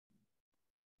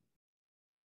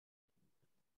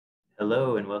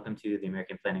Hello and welcome to the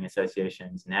American Planning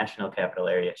Association's National Capital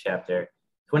Area Chapter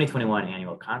 2021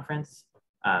 Annual Conference.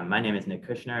 My name is Nick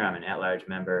Kushner. I'm an at-large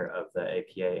member of the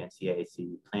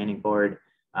APA-NCAC Planning Board.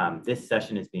 This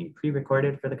session is being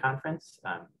pre-recorded for the conference.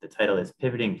 The title is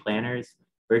Pivoting Planners,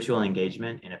 Virtual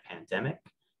Engagement in a Pandemic.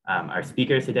 Our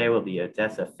speakers today will be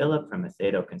Odessa Phillip from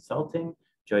Macedo Consulting,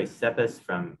 Joyce Seppes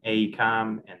from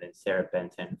AECOM, and then Sarah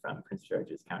Benton from Prince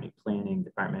George's County Planning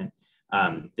Department.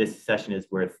 This session is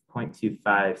worth 0.25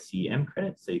 CM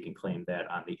credits, so you can claim that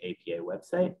on the APA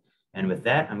website. And with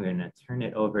that, I'm going to turn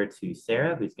it over to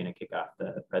Sarah, who's going to kick off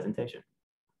the presentation.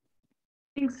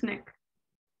 Thanks, Nick.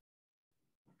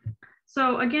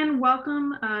 So again,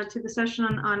 welcome to the session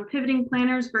on Pivoting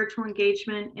Planners, Virtual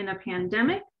Engagement in a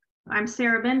Pandemic. I'm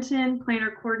Sarah Benton,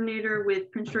 Planner Coordinator with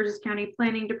Prince George's County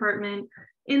Planning Department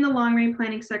in the Long Range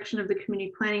Planning section of the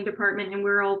Community Planning Department, and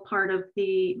we're part of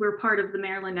the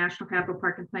Maryland National Capital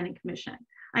Park and Planning Commission.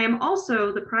 I am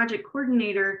also the project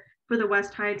coordinator for the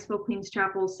West Hyattsville-Queens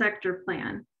Chapel Sector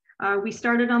plan. We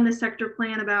started on this sector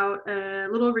plan about a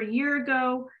little over a year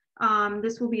ago.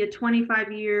 This will be a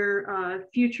 25-year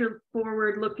future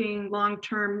forward-looking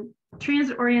long-term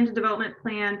transit-oriented development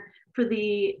plan for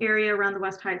the area around the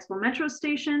West Hyattsville Metro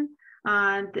Station.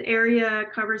 The area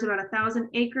covers about 1,000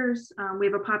 acres. We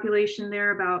have a population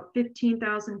there about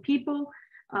 15,000 people,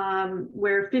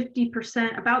 where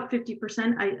about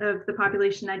 50% of the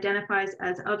population identifies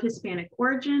as of Hispanic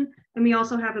origin. And we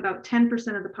also have about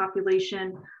 10% of the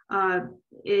population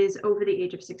is over the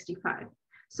age of 65.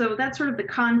 So that's sort of the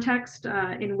context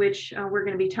in which we're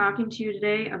going to be talking to you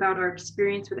today about our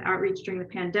experience with outreach during the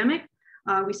pandemic.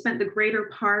 We spent the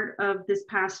greater part of this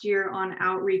past year on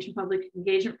outreach and public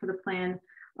engagement for the plan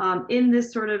in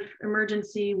this sort of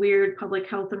emergency, weird public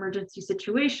health emergency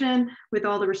situation with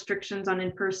all the restrictions on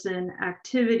in-person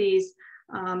activities.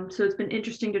 So it's been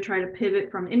interesting to try to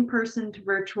pivot from in-person to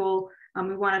virtual.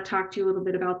 We want to talk to you a little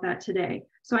bit about that today.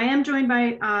 So I am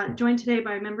joined today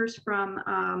by members from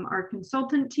our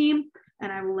consultant team,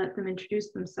 and I will let them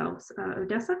introduce themselves.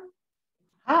 Odessa?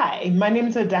 Hi, my name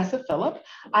is Odessa Phillip.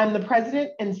 I'm the president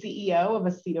and CEO of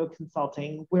Macedo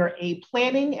Consulting. We're a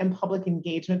planning and public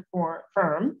engagement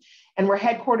firm, and we're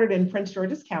headquartered in Prince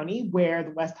George's County, where the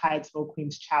West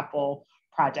Hyattsville-Queens Chapel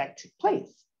project took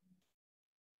place.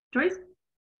 Joyce?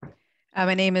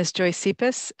 My name is Joyce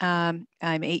Seppes. I'm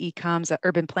AECOM's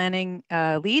urban planning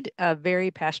lead,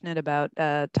 very passionate about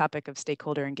the topic of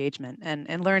stakeholder engagement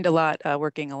and learned a lot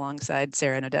working alongside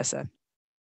Sarah and Odessa.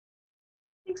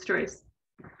 Thanks, Joyce.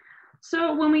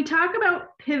 So when we talk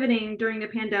about pivoting during the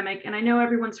pandemic, and I know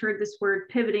everyone's heard this word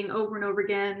pivoting over and over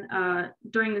again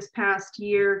during this past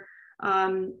year, I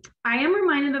am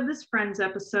reminded of this Friends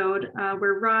episode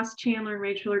where Ross, Chandler, and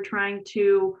Rachel are trying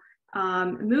to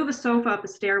move a sofa up a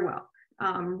stairwell.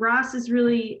 Ross is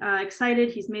really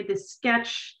excited. He's made this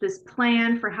sketch, this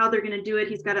plan for how they're going to do it.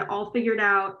 He's got it all figured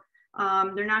out.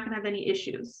 They're not going to have any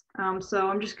issues. So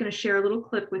I'm just going to share a little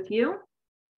clip with you.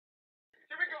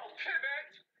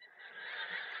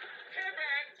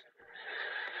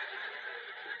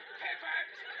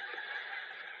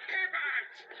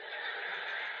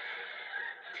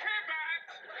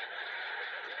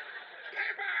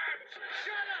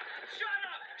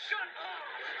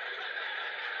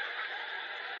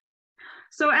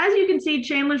 So as you can see,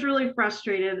 Chandler's really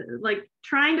frustrated, like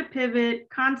trying to pivot,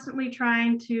 constantly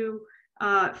trying to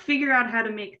figure out how to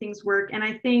make things work. And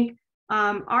I think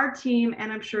our team,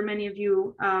 and I'm sure many of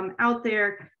you out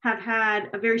there, have had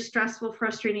a very stressful,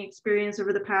 frustrating experience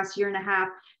over the past year and a half,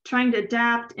 trying to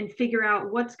adapt and figure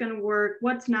out what's going to work,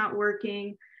 what's not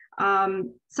working,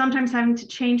 sometimes having to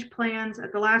change plans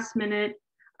at the last minute.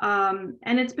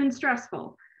 And it's been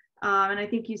stressful. And I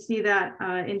think you see that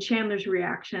in Chandler's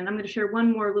reaction. I'm going to share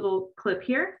one more little clip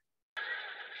here. I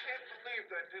can't believe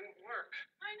that didn't work.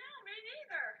 I know, me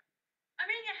neither. I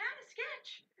mean, you had a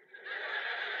sketch.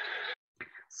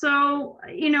 So,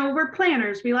 you know, we're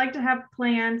planners. We like to have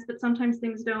plans, but sometimes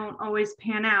things don't always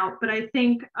pan out. But I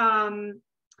think,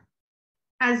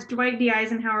 as Dwight D.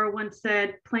 Eisenhower once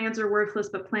said, plans are worthless,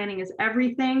 but planning is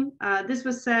everything. This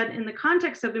was said in the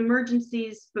context of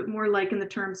emergencies, but more like in the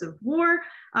terms of war.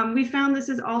 We found this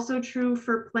is also true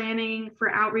for planning,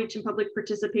 for outreach and public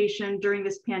participation during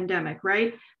this pandemic,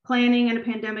 right? Planning in a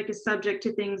pandemic is subject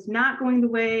to things not going the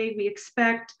way we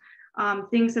expect.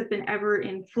 Things have been ever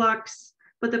in flux.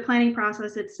 but the planning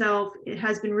process itself, it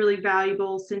has been really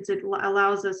valuable since it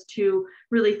allows us to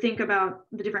really think about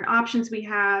the different options we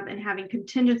have and having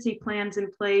contingency plans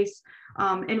in place,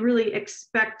 and really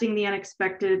expecting the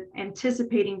unexpected,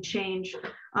 anticipating change.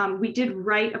 We did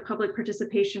write a public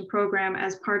participation program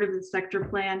as part of the sector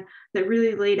plan that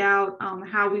really laid out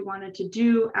how we wanted to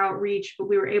do outreach, but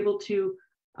we were able to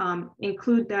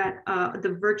include that,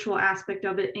 the virtual aspect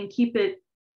of it, and keep it,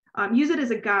 use it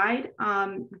as a guide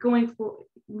going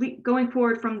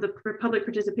forward from the public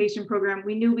participation program.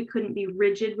 We knew we couldn't be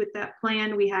rigid with that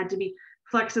plan. We had to be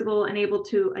flexible and able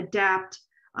to adapt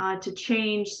to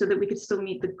change so that we could still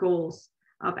meet the goals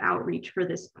of outreach for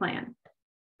this plan.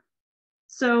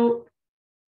 So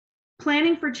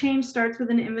planning for change starts with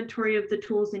an inventory of the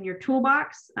tools in your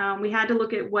toolbox. We had to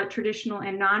look at what traditional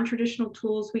and non-traditional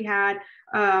tools we had,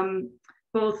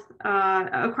 both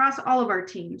across all of our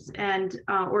teams and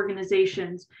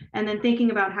organizations, and then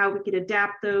thinking about how we could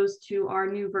adapt those to our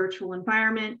new virtual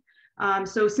environment.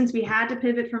 So since we had to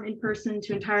pivot from in-person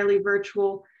to entirely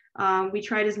virtual, we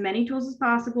tried as many tools as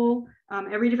possible.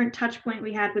 Every different touch point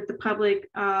we had with the public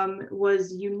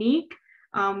was unique.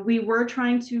 We were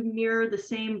trying to mirror the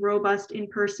same robust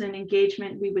in-person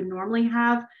engagement we would normally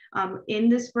have in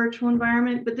this virtual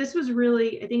environment. But this was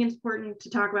really, I think it's important to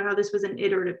talk about how this was an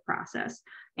iterative process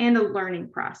and a learning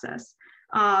process.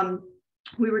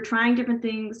 We were trying different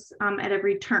things at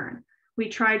every turn. We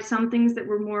tried some things that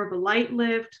were more of a light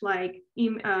lift, like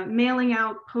mailing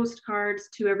out postcards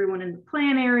to everyone in the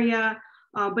plan area,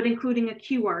 but including a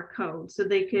QR code so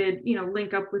they could,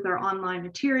 link up with our online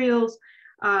materials.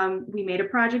 We made a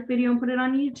project video and put it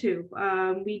on YouTube.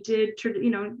 We did,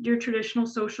 your traditional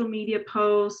social media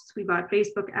posts. We bought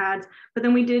Facebook ads, but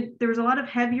then there was a lot of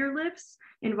heavier lifts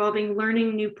involving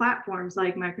learning new platforms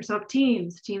like Microsoft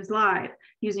Teams, Teams Live,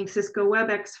 using Cisco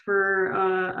WebEx for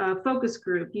a focus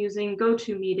group, using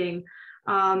GoToMeeting,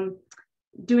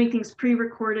 doing things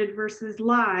pre-recorded versus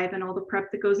live and all the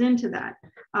prep that goes into that.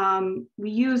 We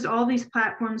used all these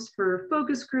platforms for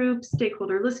focus groups,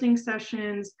 stakeholder listening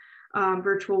sessions,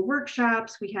 virtual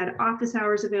workshops. We had office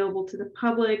hours available to the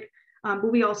public,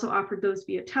 but we also offered those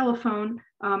via telephone,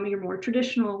 your more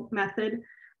traditional method.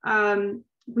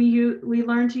 We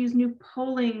learned to use new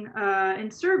polling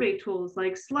and survey tools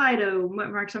like Slido,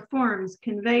 Microsoft Forms,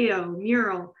 Conveo,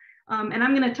 Mural, and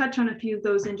I'm going to touch on a few of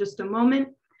those in just a moment,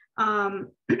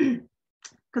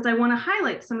 because I want to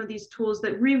highlight some of these tools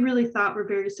that we really thought were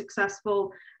very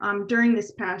successful during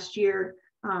this past year.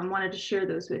 Wanted to share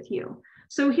those with you.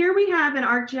 So here we have an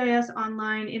ArcGIS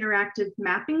online interactive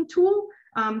mapping tool.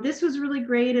 This was really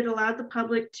great. It allowed the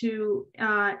public to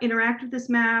interact with this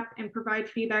map and provide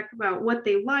feedback about what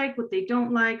they like, what they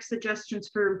don't like, suggestions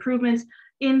for improvements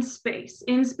in space,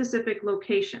 in specific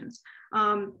locations.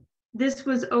 This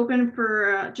was open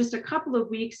for just a couple of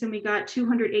weeks and we got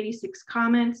 286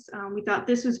 comments. We thought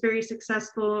this was very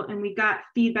successful and we got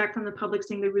feedback from the public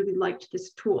saying they really liked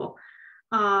this tool.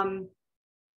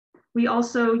 We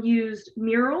also used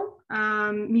Mural.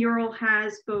 Mural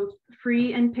has both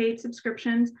free and paid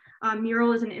subscriptions.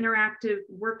 Mural is an interactive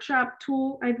workshop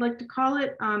tool, I'd like to call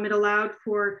it. It allowed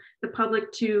for the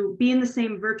public to be in the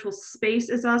same virtual space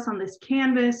as us on this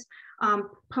canvas,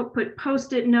 put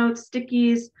post-it notes,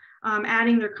 stickies,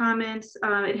 adding their comments.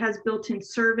 It has built-in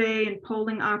survey and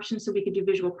polling options so we could do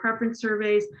visual preference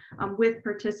surveys with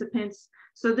participants.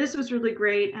 So this was really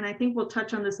great. And I think we'll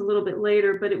touch on this a little bit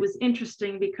later, but it was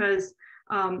interesting because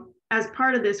as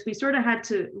part of this, we sort of had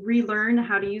to relearn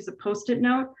how to use a post-it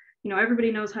note.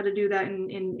 Everybody knows how to do that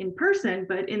in person,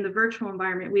 but in the virtual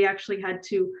environment, we actually had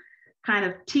to kind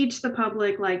of teach the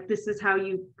public, like, this is how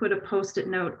you put a post-it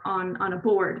note on a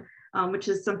board, which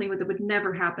is something that would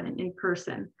never happen in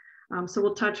person. So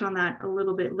we'll touch on that a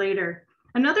little bit later.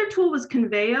 Another tool was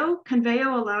Conveo.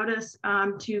 Conveo allowed us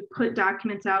to put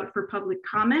documents out for public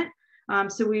comment.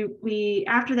 So we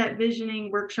after that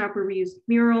visioning workshop where we used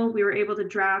Mural, we were able to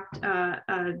draft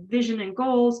a vision and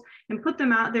goals and put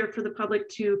them out there for the public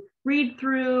to read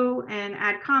through and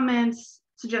add comments,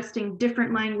 suggesting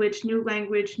different language, new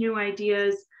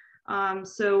ideas.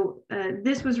 So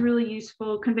this was really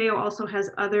useful. Conveo also has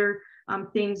other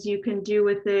things you can do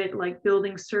with it, like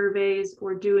building surveys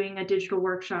or doing a digital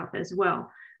workshop as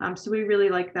well. So we really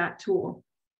like that tool.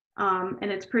 And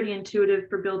it's pretty intuitive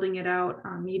for building it out.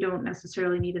 You don't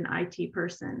necessarily need an IT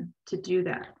person to do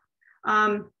that.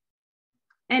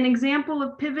 An example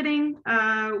of pivoting,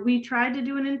 we tried to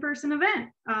do an in-person event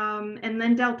and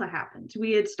then Delta happened.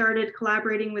 We had started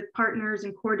collaborating with partners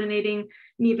and coordinating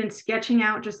and even sketching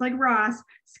out, just like Ross,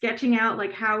 sketching out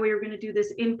like how we were going to do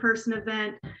this in-person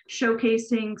event,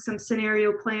 showcasing some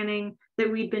scenario planning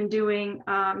that we'd been doing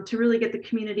to really get the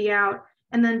community out.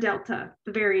 and then Delta,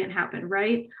 the variant happened,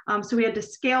 right? So we had to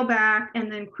scale back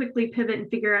and then quickly pivot and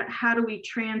figure out how do we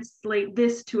translate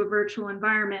this to a virtual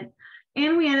environment.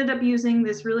 And we ended up using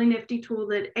this really nifty tool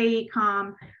that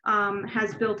AECOM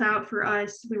has built out for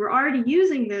us. We were already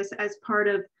using this as part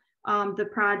of the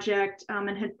project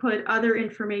and had put other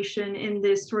information in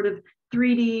this sort of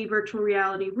 3D virtual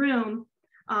reality room.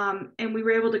 And we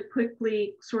were able to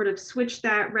quickly sort of switch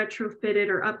that, retrofit it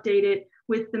or update it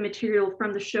with the material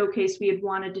from the showcase we had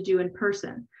wanted to do in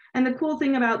person. And the cool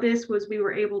thing about this was we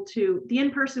were able to, the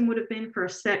in-person would have been for a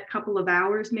set couple of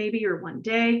hours maybe, or one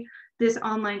day. This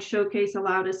online showcase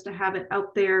allowed us to have it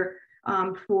out there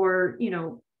for, you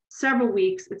know, several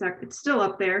weeks. It's still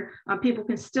up there. People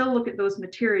can still look at those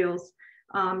materials.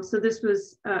 So this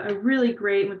was a really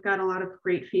great, we've got a lot of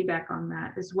great feedback on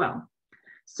that as well.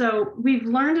 So we've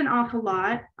learned an awful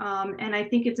lot. And I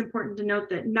think it's important to note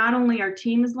that not only our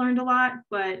team has learned a lot,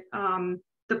 but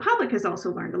the public has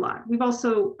also learned a lot. We've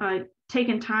also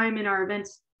taken time in our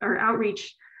events, our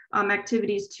outreach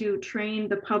activities to train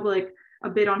the public a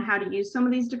bit on how to use some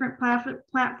of these different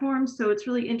platforms. So it's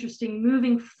really interesting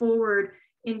moving forward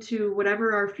into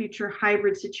whatever our future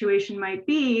hybrid situation might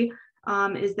be,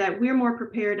 is that we're more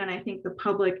prepared, and I think the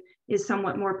public is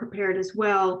somewhat more prepared as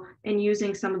well in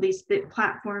using some of these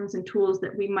platforms and tools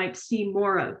that we might see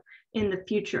more of in the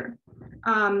future.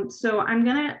 So I'm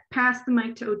gonna pass the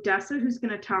mic to Odessa, who's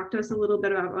gonna talk to us a little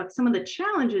bit about some of the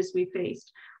challenges we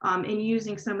faced in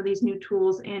using some of these new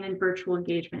tools and in virtual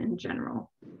engagement in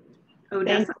general.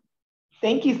 Odessa.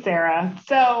 Thank you, Sarah.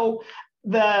 So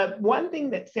the one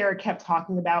thing that Sarah kept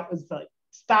talking about was like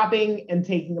stopping and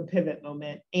taking a pivot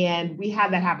moment. And we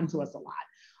had that happen to us a lot.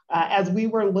 As we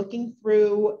were looking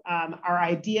through our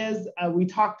ideas,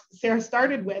 Sarah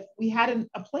started with, we had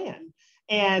a plan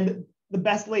and the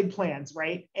best laid plans,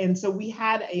 right? And so we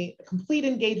had a complete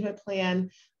engagement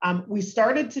plan. We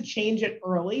started to change it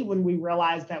early when we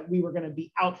realized that we were gonna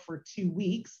be out for 2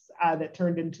 weeks, that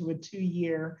turned into a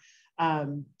 2-year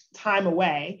time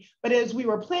away. But as we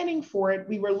were planning for it,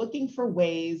 we were looking for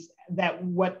ways that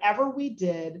whatever we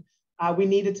did, we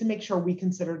needed to make sure we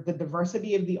considered the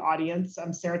diversity of the audience.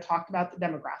 Sarah talked about the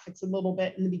demographics a little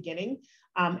bit in the beginning.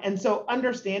 And so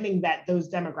understanding that those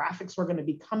demographics were going to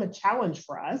become a challenge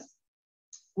for us,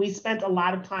 we spent a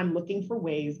lot of time looking for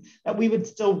ways that we would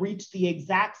still reach the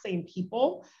exact same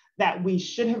people that we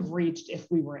should have reached if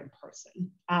we were in person.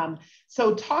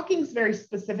 So talking very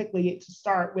specifically to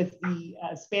start with the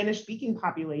Spanish-speaking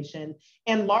population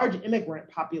and large immigrant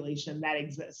population that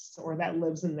exists or that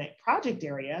lives in that project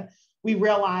area, we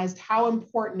realized how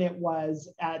important it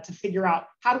was to figure out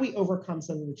how do we overcome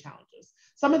some of the challenges.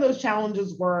 Some of those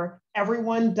challenges were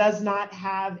everyone does not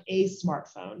have a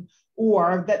smartphone,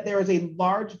 or that there is a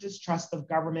large distrust of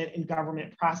government and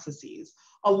government processes,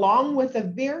 along with a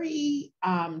very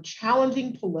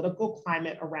challenging political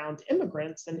climate around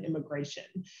immigrants and immigration.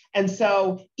 And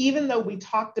so even though we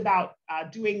talked about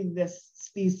doing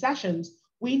these sessions,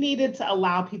 we needed to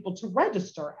allow people to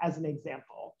register as an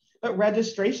example. But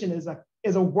registration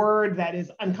is a word that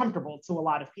is uncomfortable to a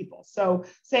lot of people. So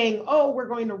saying, oh, we're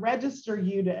going to register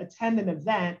you to attend an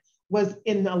event was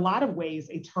in a lot of ways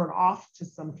a turn off to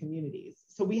some communities.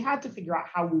 So we had to figure out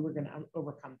how we were going to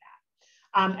overcome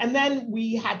that. And then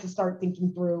we had to start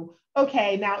thinking through,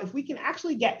 okay, now if we can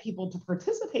actually get people to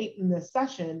participate in this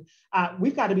session,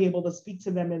 we've got to be able to speak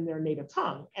to them in their native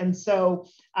tongue. And so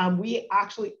we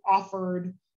actually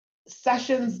offered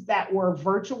sessions that were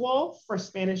virtual for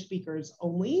Spanish speakers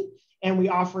only. And we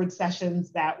offered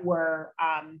sessions that were,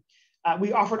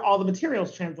 we offered all the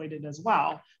materials translated as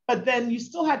well. But then you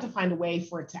still had to find a way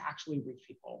for it to actually reach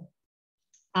people.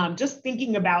 Just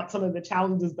thinking about some of the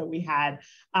challenges that we had,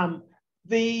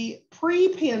 the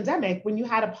pre-pandemic, when you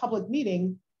had a public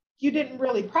meeting, you didn't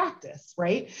really practice,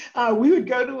 right? We would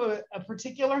go to a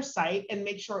particular site and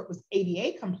make sure it was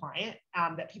ADA compliant,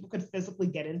 that people could physically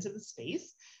get into the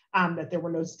space, that there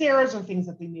were no stairs or things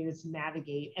that they needed to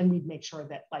navigate, and we'd make sure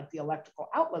that like the electrical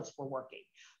outlets were working.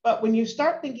 But when you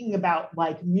start thinking about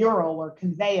like mural or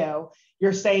conveyo,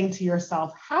 you're saying to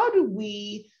yourself, how do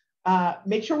we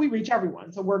make sure we reach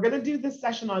everyone? So we're gonna do this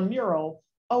session on mural.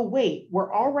 Oh wait,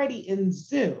 we're already in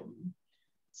Zoom.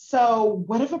 So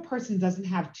what if a person doesn't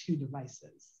have 2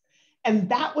 devices? And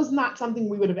that was not something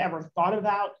we would have ever thought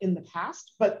about in the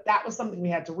past, but that was something we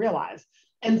had to realize.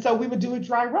 And so we would do a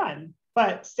dry run.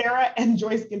 But Sarah and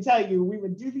Joyce can tell you, we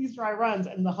would do these dry runs,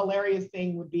 and the hilarious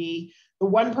thing would be the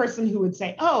one person who would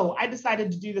say, oh, I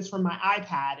decided to do this from my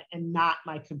iPad and not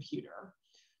my computer.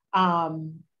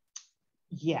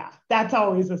 Yeah, that's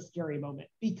always a scary moment,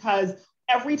 because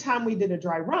every time we did a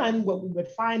dry run, what we would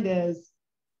find is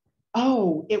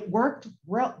oh, it worked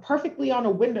perfectly on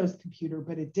a Windows computer,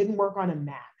 but it didn't work on a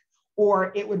Mac.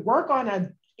 Or it would work on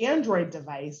an Android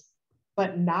device,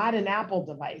 but not an Apple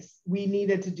device. We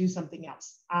needed to do something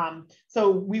else.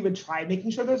 So we would try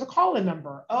making sure there's a call-in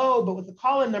number. Oh, but with the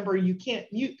call-in number, you can't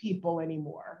mute people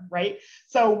anymore, right?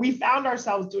 So we found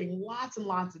ourselves doing lots and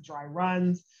lots of dry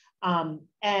runs.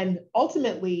 And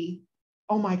ultimately,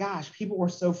 oh my gosh, people were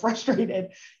so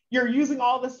frustrated. You're using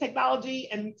all this technology.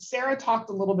 And Sarah talked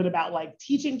a little bit about like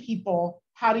teaching people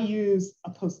how to use a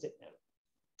Post-it note,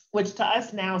 which to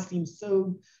us now seems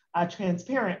so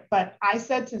transparent. But I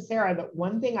said to Sarah that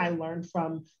one thing I learned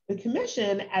from the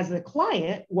commission as a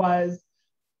client was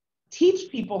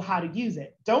teach people how to use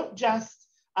it. Don't just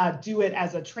do it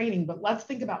as a training, but let's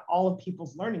think about all of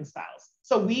people's learning styles.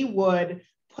 So we would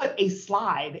put a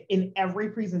slide in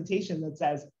every presentation that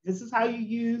says, this is how you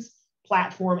use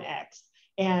platform X,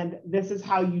 and this is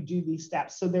how you do these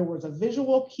steps. So there was a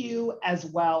visual cue as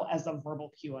well as a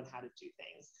verbal cue on how to do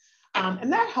things.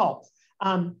 And that helped.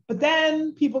 But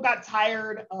then people got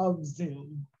tired of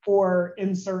Zoom or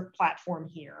insert platform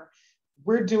here.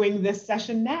 We're doing this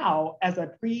session now as a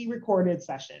pre-recorded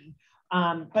session,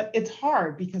 but it's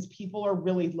hard because people are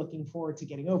really looking forward to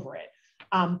getting over it.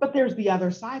 But there's the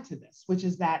other side to this, which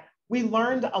is that we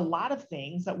learned a lot of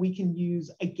things that we can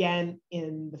use again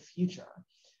in the future.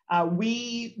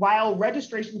 While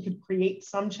registration could create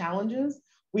some challenges,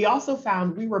 we also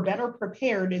found we were better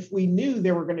prepared if we knew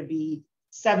there were going to be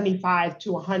 75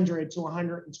 to 100 to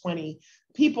 120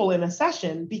 people in a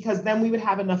session, because then we would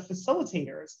have enough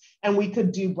facilitators and we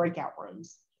could do breakout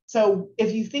rooms. So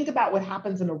if you think about what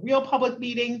happens in a real public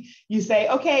meeting, you say,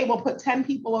 okay, we'll put 10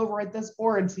 people over at this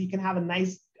board so you can have a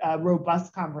nice,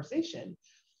 robust conversation.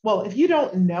 Well, if you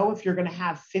don't know if you're going to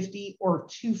have 50 or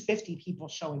 250 people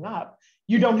showing up,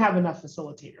 you don't have enough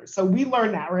facilitators. So we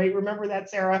learned that, right? Remember that,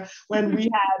 Sarah, when we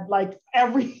had like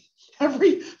every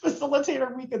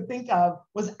facilitator we could think of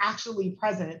was actually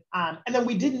present. And then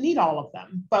we didn't need all of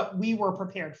them, but we were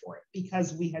prepared for it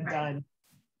because we had done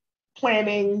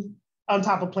planning on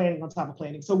top of planning on top of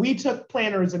planning. So we took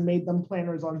planners and made them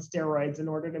planners on steroids in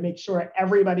order to make sure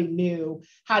everybody knew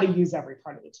how to use every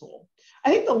part of the tool. I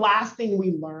think the last thing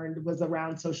we learned was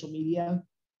around social media.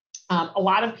 A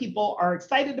lot of people are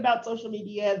excited about social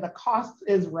media. The cost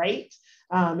is right.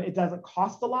 It doesn't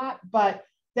cost a lot, but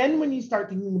then when you start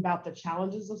thinking about the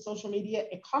challenges of social media,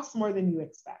 it costs more than you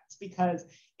expect, because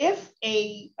if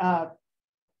a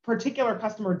particular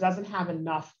customer doesn't have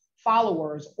enough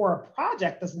followers or a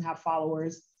project doesn't have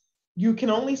followers, you can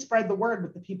only spread the word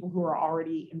with the people who are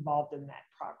already involved in that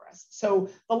progress. So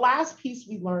the last piece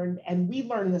we learned, and we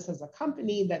learned this as a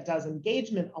company that does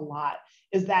engagement a lot,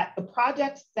 is that the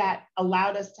projects that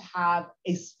allowed us to have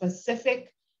a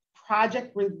specific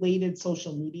project-related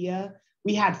social media,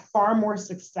 we had far more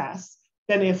success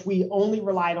than if we only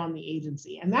relied on the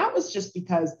agency. And that was just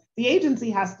because the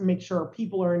agency has to make sure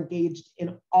people are engaged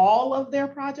in all of their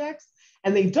projects,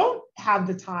 and they don't have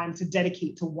the time to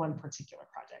dedicate to one particular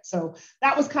project. So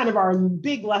that was kind of our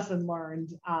big lesson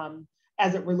learned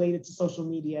as it related to social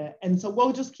media. And so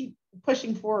we'll just keep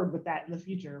pushing forward with that in the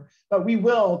future, but we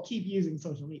will keep using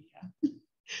social media.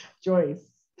 Joyce.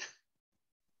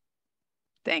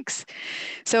 Thanks.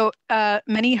 So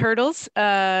many hurdles,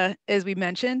 as we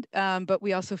mentioned, but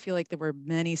we also feel like there were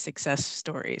many success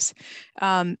stories.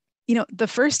 The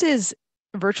first is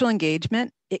virtual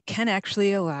engagement. It can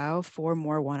actually allow for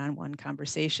more one-on-one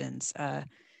conversations.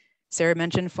 Sarah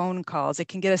mentioned phone calls. It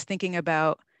can get us thinking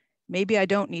about, maybe I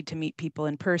don't need to meet people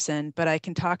in person, but I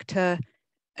can talk to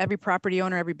every property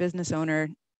owner, every business owner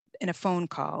in a phone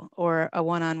call or a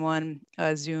one-on-one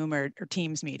Zoom or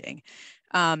Teams meeting.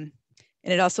 And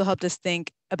it also helped us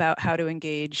think about how to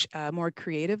engage more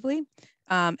creatively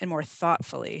and more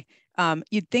thoughtfully.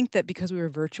 You'd think that because we were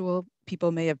virtual,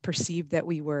 people may have perceived that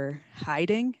we were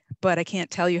hiding, but I can't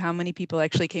tell you how many people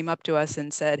actually came up to us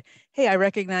and said, hey, I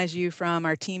recognize you from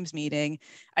our Teams meeting.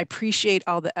 I appreciate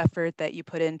all the effort that you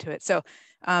put into it. So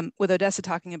with Odessa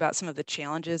talking about some of the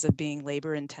challenges of being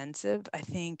labor intensive, I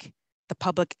think the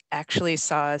public actually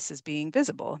saw us as being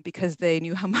visible because they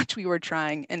knew how much we were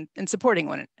trying and supporting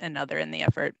one another in the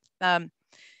effort.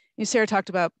 Sarah talked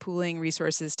about pooling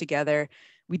resources together.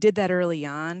 We did that early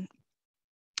on.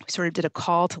 We sort of did a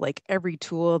call to like every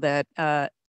tool that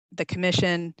the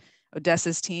commission,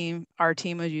 Odessa's team, our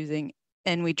team was using,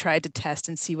 and we tried to test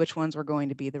and see which ones were going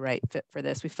to be the right fit for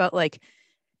this. We felt like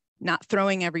not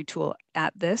throwing every tool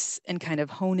at this and kind of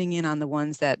honing in on the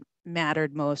ones that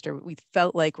mattered most, or we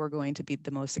felt like we're going to be the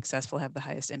most successful, have the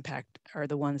highest impact, are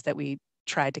the ones that we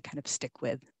tried to kind of stick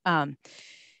with.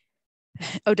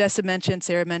 Odessa mentioned,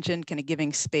 Sarah mentioned, kind of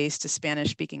giving space to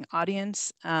Spanish-speaking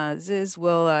audience. Ziz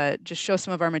will just show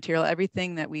some of our material.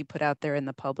 Everything that we put out there in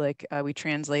the public, we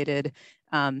translated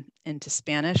into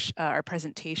Spanish. Our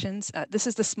presentations, this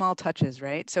is the small touches,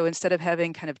 right? So instead of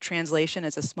having kind of translation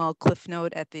as a small cliff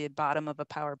note at the bottom of a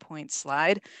PowerPoint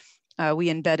slide, we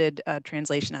embedded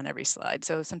translation on every slide.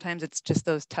 So sometimes it's just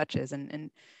those touches. And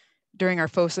during our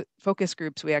focus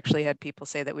groups, we actually had people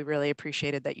say that we really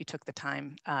appreciated that you took the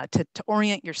time to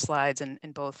orient your slides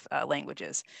in both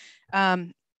languages.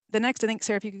 The next, I think,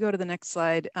 Sarah, if you could go to the next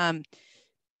slide.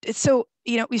 So,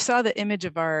 we saw the image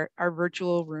of our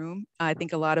virtual room. I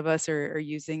think a lot of us are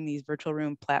using these virtual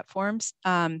room platforms,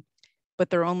 but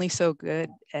they're only so good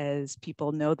as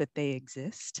people know that they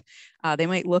exist. They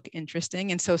might look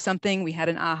interesting. And so we had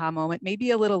an aha moment,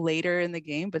 maybe a little later in the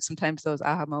game, but sometimes those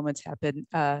aha moments happen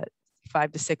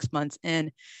 5 to 6 months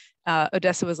in.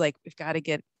 Odessa was like, we've got to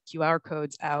get QR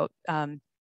codes out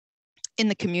in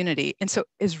the community. And so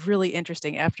it's really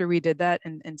interesting. After we did that,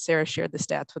 and Sarah shared the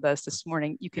stats with us this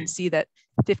morning, you can see that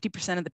 50% of the